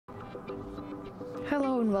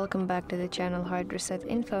Hello and welcome back to the channel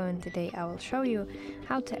HardReset.Info, and today I will show you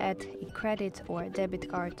how to add a credit or a debit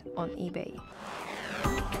card on eBay.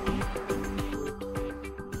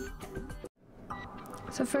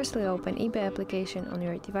 So firstly, open eBay application on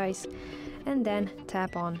your device and then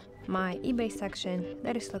tap on My eBay section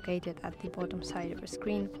that is located at the bottom side of your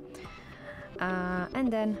screen,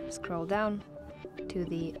 and then scroll down to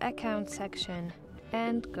the Account section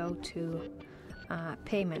and go to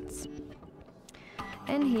Payments.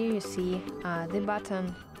 And here you see the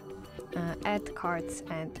button Add Cards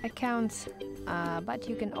and Accounts, but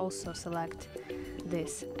you can also select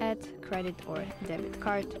this Add Credit or Debit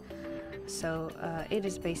Card. So it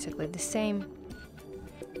is basically the same.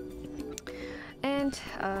 And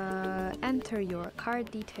enter your card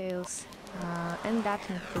details, and that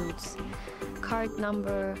includes card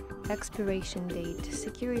number, expiration date,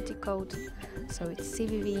 security code, so it's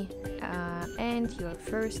CVV, and your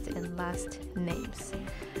first and last names.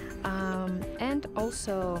 And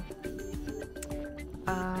also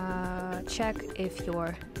check if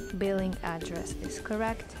your billing address is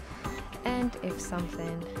correct, and if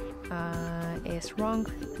something is wrong,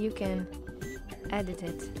 you can edit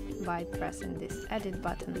it by pressing this edit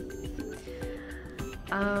button.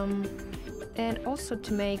 And also,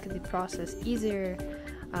 to make the process easier,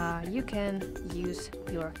 you can use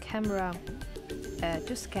your camera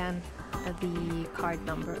to scan the card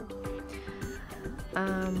number.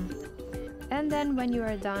 And then when you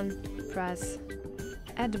are done, press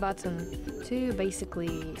add button to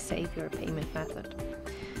basically save your payment method.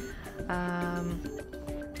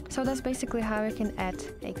 So that's basically how you can add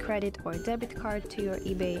a credit or debit card to your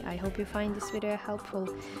eBay. I hope you find this video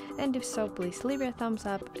helpful, and if so, please leave your thumbs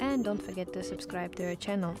up and don't forget to subscribe to our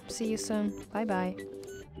channel. See you soon. Bye bye.